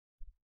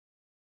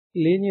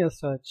Linear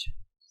search.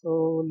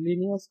 So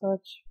linear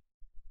search,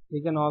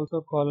 we can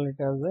also call it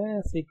as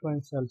a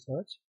sequential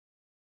search.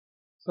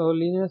 So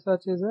linear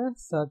search is a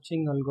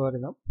searching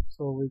algorithm.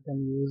 So we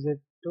can use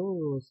it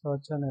to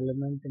search an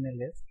element in a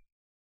list.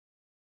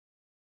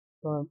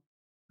 So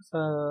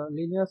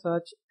linear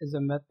search is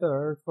a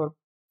method for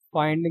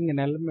finding an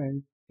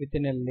element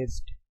within a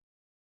list.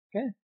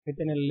 Okay,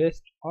 within a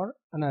list or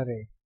an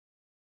array.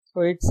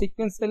 So it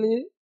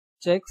sequentially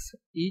checks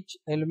each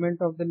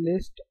element of the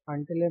list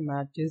until a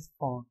match is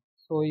found.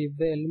 So if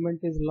the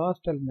element is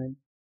last element,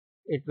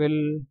 it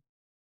will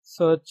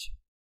search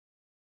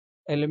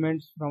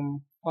elements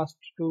from first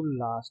to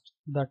last.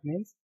 That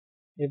means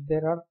if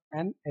there are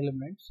n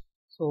elements,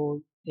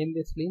 so in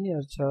this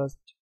linear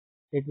search,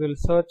 it will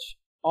search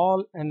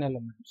all n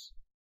elements.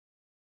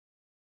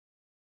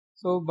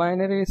 So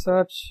binary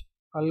search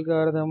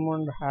algorithm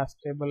and hash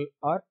tables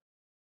are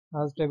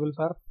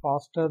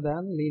faster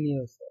than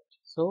linear search.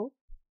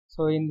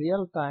 So in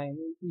real time,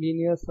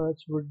 linear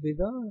search would be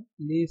the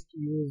least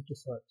used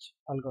search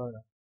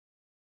algorithm.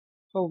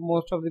 So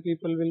most of the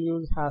people will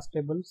use hash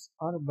tables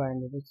or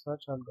binary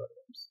search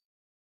algorithms.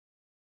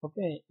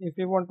 Okay, if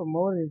you want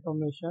more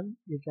information,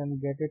 you can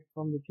get it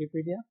from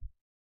Wikipedia.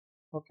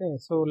 Okay,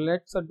 so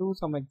let's do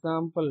some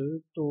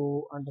example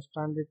to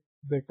understand it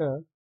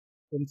better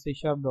in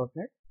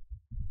C#.NET.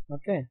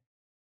 Okay,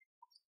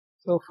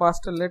 so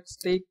first let's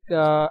take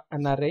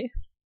an array.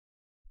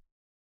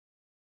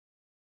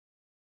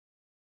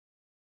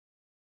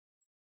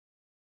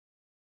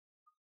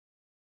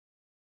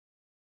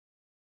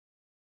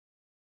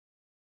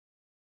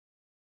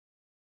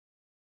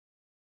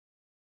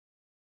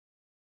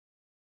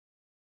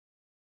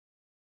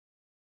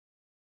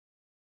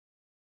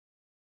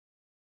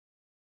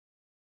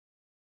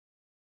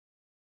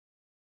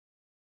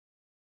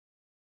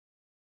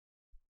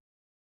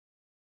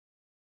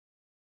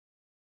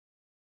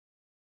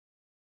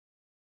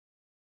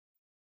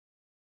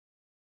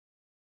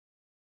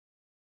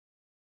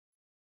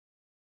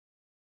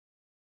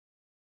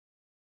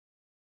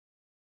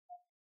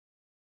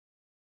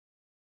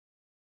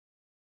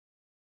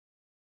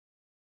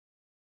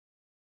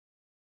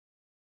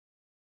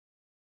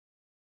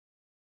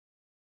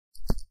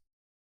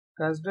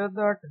 Consider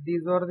that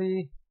these are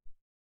the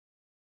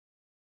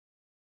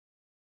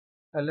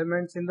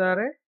elements in the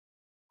array.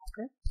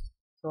 Okay,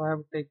 so I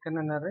have taken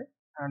an array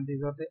and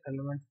these are the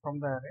elements from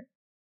the array.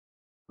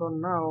 So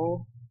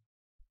now,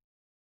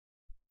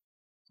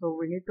 so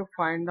we need to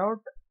find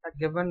out a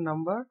given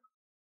number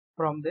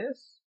from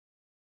this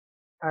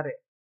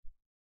array.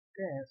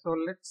 Okay, so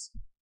let's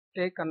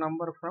take a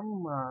number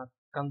from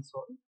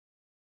console.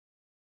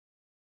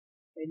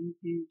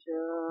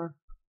 Integer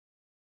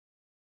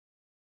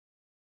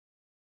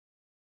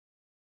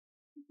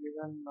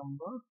given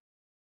number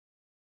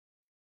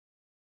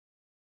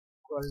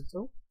equal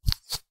to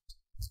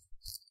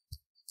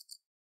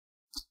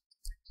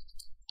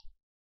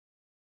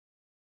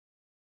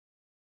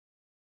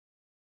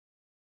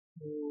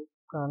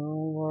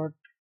convert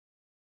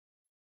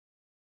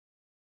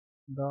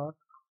dot.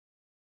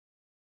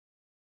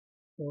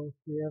 So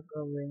here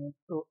we need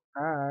to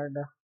add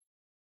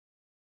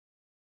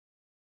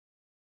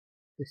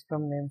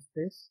system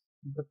namespace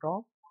at the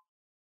top.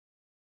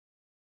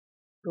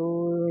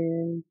 2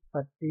 in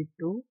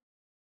 32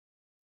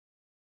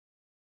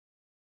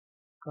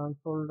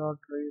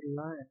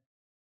 console.readline.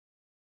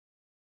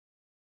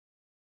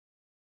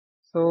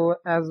 So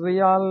as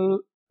we all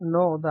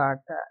know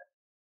that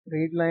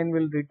readline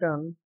will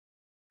return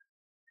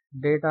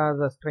data as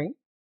a string.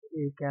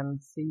 You can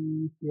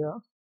see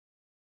here.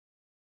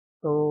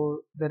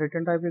 So the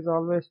return type is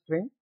always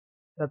string.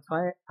 That's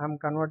why I'm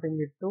converting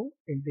it to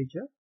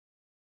integer.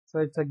 So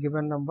it's a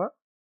given number.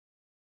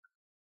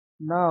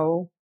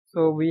 Now,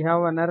 so we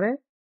have an array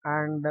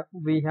and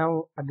we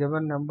have a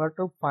given number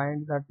to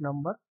find that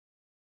number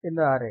in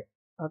the array.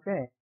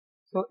 Okay.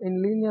 So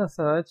in linear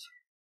search,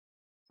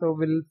 so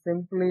we'll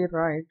simply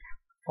write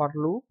for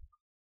loop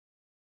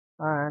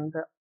and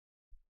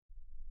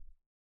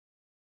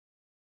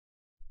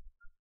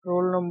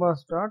roll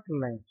numbers dot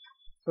length.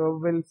 So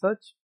we'll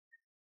search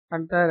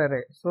entire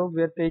array. So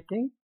we are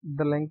taking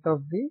the length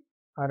of the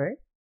array.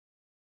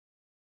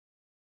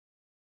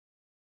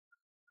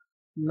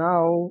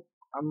 Now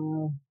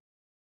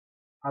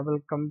I will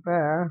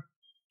compare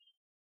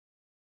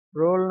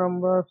roll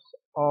numbers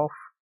of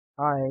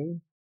I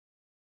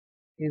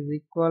is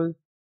equal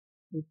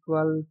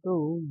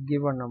to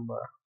given number.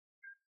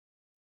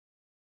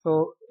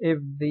 So if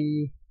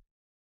the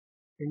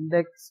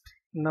indexed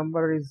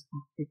number is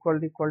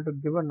equal to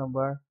given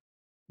number,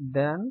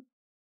 then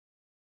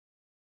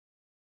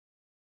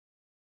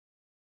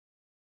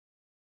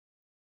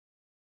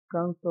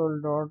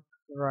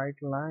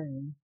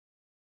console.writeLine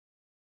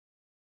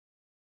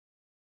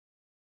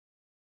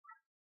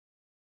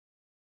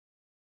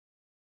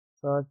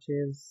search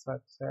is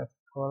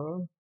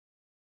successful.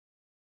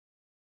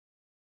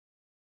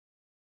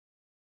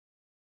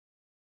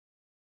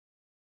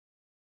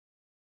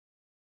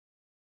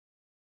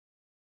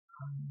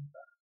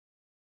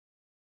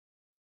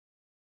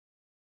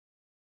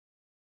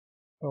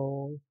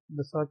 So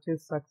the search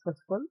is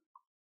successful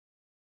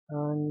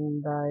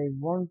and I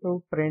want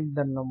to print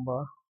the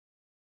number.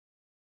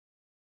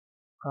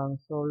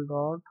 Console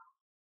dot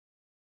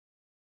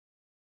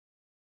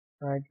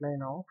write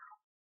line of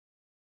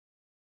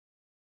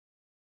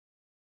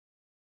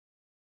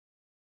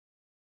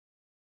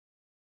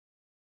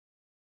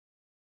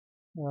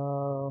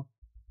uh,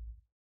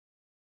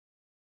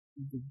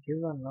 the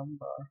given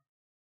number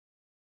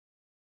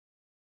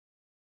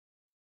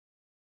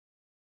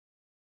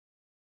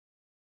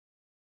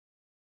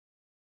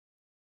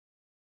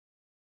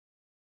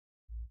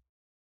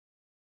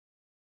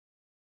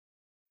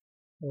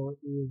so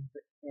is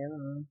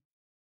in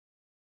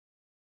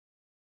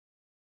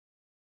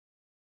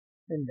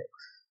index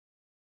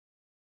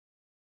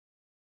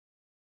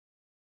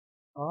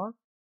or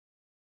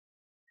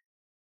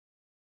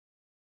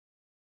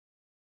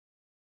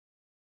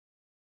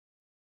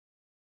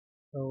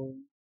so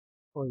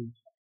position.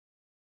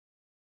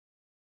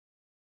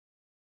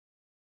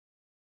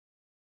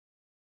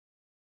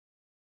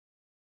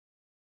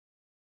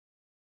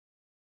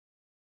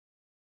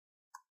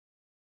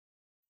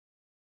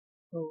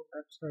 So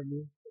let's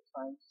reduce the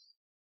size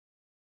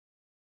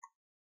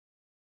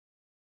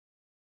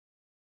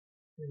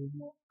till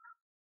more.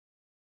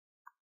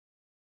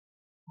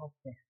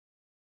 Okay.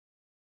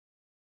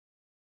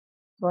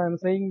 So I'm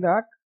saying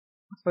that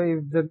so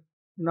if the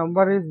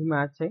number is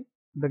matching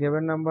the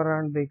given number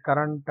and the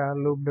current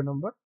looped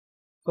number,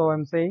 so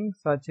I'm saying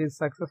search is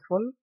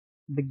successful.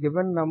 The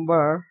given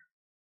number,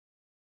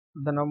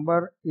 the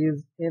number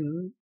is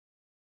in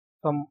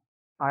some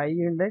I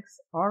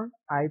index or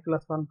I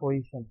plus 1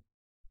 position.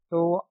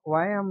 So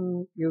why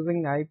I'm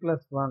using I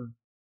plus 1?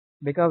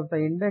 Because the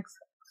index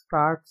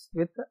starts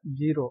with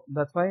 0.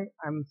 That's why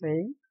I'm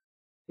saying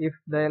if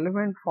the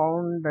element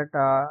found at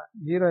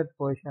 0th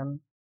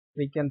position,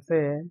 we can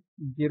say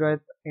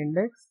 0th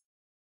index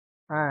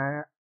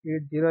and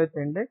 0th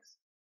index,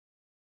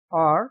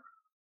 or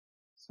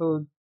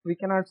so we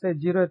cannot say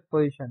 0th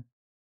position.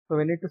 So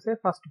we need to say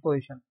first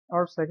position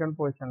or second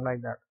position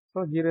like that.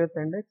 So 0th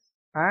index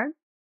and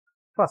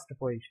first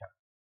position.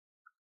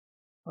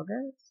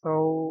 Okay.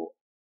 So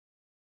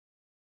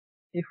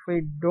if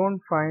we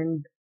don't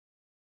find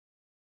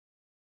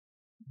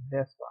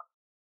this one,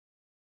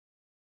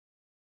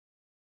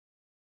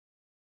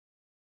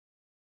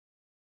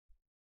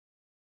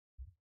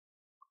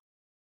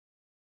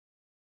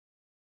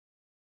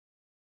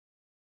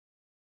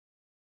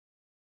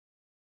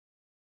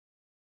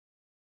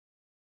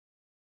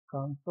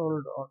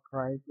 console dot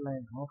write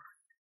line of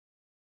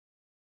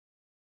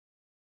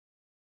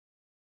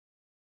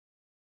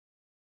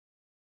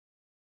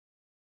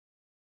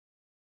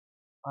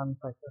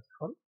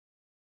unsuccessful.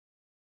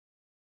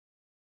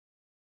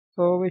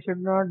 So we should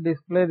not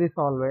display this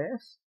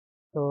always.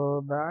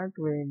 So that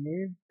we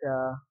need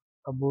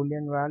a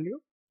boolean value.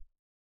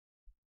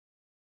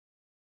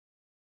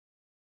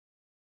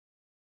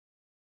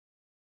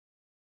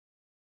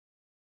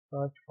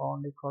 Search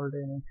found equal to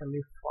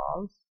initially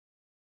false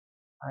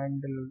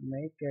and will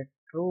make it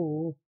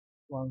true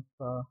once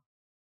the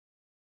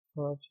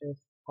search is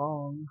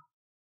found.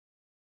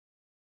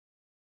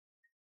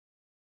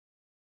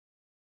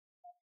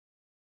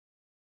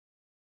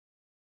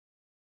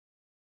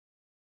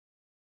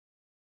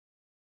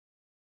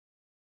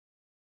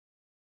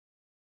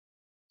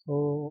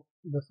 So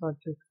the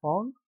search is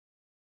found.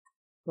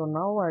 So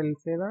now I'll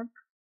say that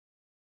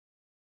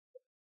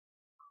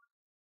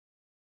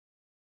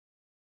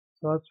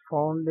search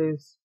found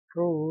is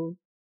true.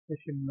 We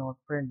should not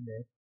print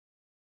this.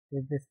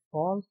 If it is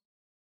false,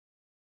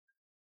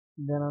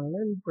 then only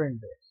we'll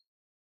print this.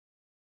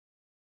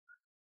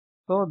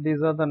 So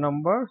these are the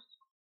numbers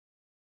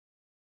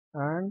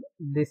and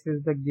this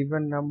is the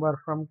given number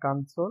from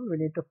console. We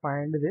need to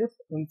find this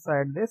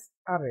inside this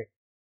array.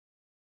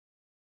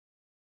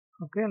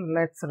 Okay,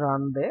 let's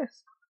run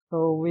this.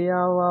 So we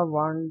have a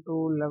 1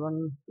 to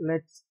 11.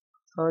 Let's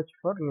search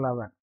for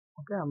 11.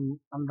 Okay,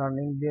 I'm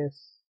running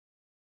this.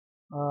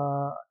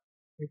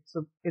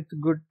 It's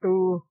good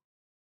to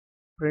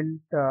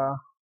print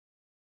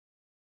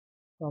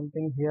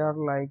something here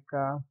like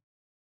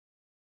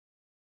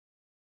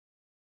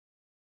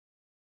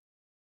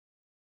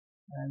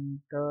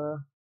enter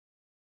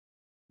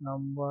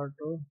number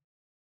to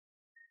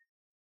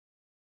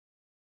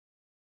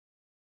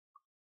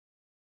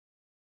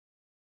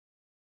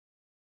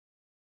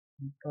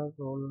enter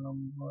roll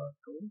number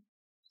to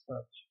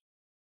search.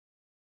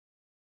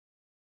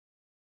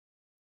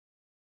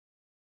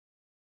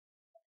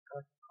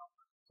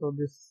 So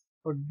this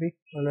would be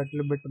a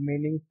little bit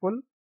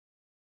meaningful.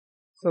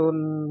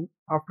 So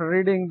after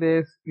reading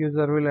this,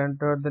 user will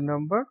enter the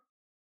number.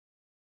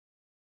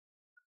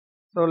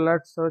 So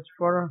let's search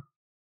for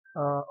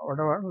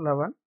whatever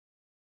 11.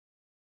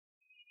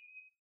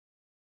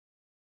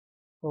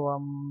 So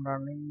I'm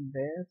running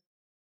this.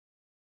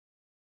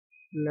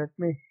 Let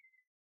me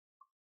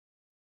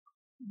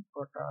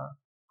put a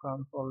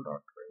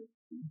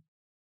console.read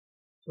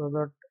so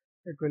that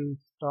it will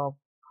stop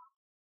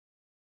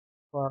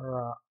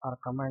for our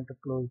command to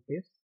close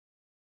this.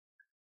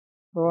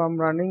 So I'm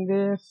running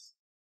this.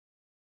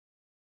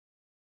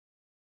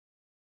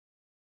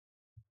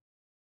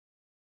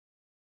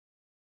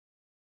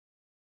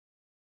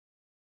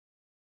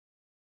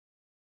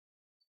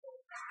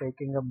 It's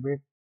taking a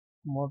bit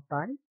more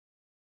time.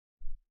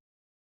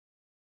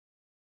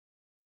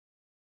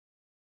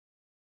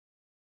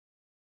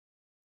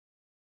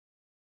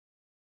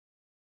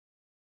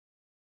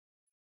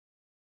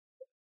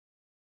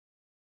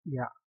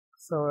 Yeah.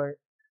 So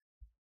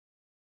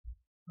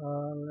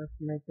let's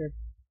make it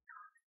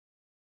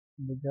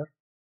bigger.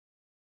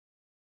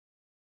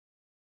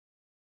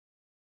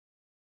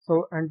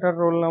 So enter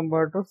roll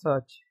number to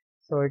search.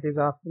 So it is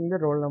asking the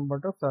roll number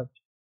to search.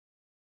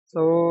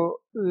 So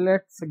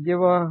let's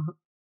give a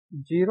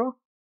 0.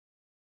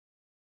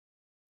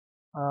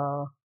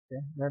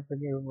 Okay, let's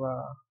give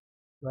a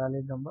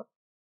valid number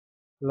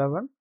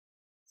 11.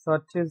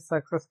 Search is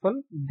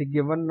successful. The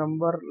given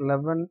number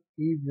 11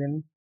 is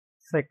in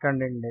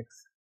second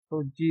index.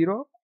 So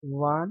 0,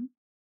 1,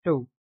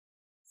 2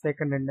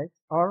 second index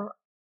or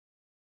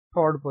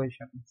third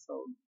position.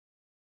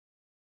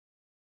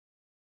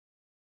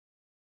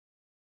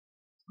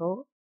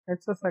 So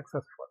it's a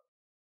successful.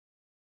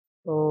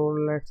 So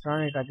let's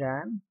run it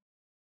again.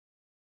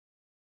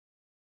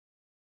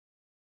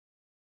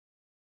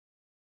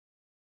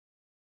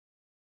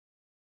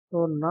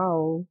 So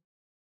now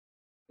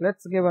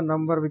let's give a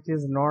number which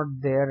is not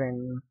there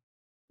in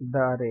the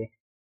array.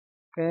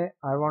 Okay,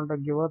 I want to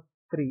give a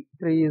 3.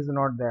 3 is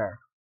not there.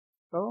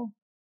 So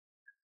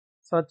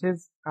search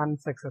is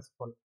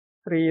unsuccessful.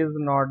 3 is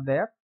not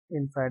there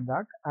inside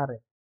that array.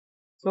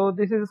 So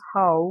this is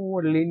how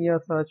linear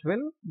search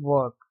will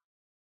work.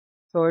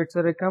 So it's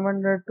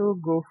recommended to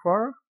go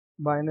for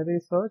binary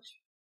search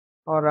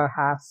or a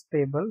hash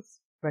tables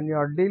when you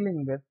are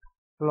dealing with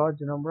large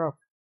number of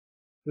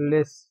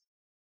lists,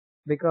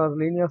 because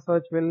linear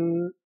search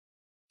will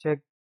check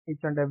each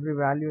and every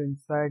value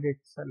inside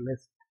its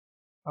list.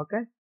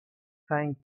 Okay, thank you.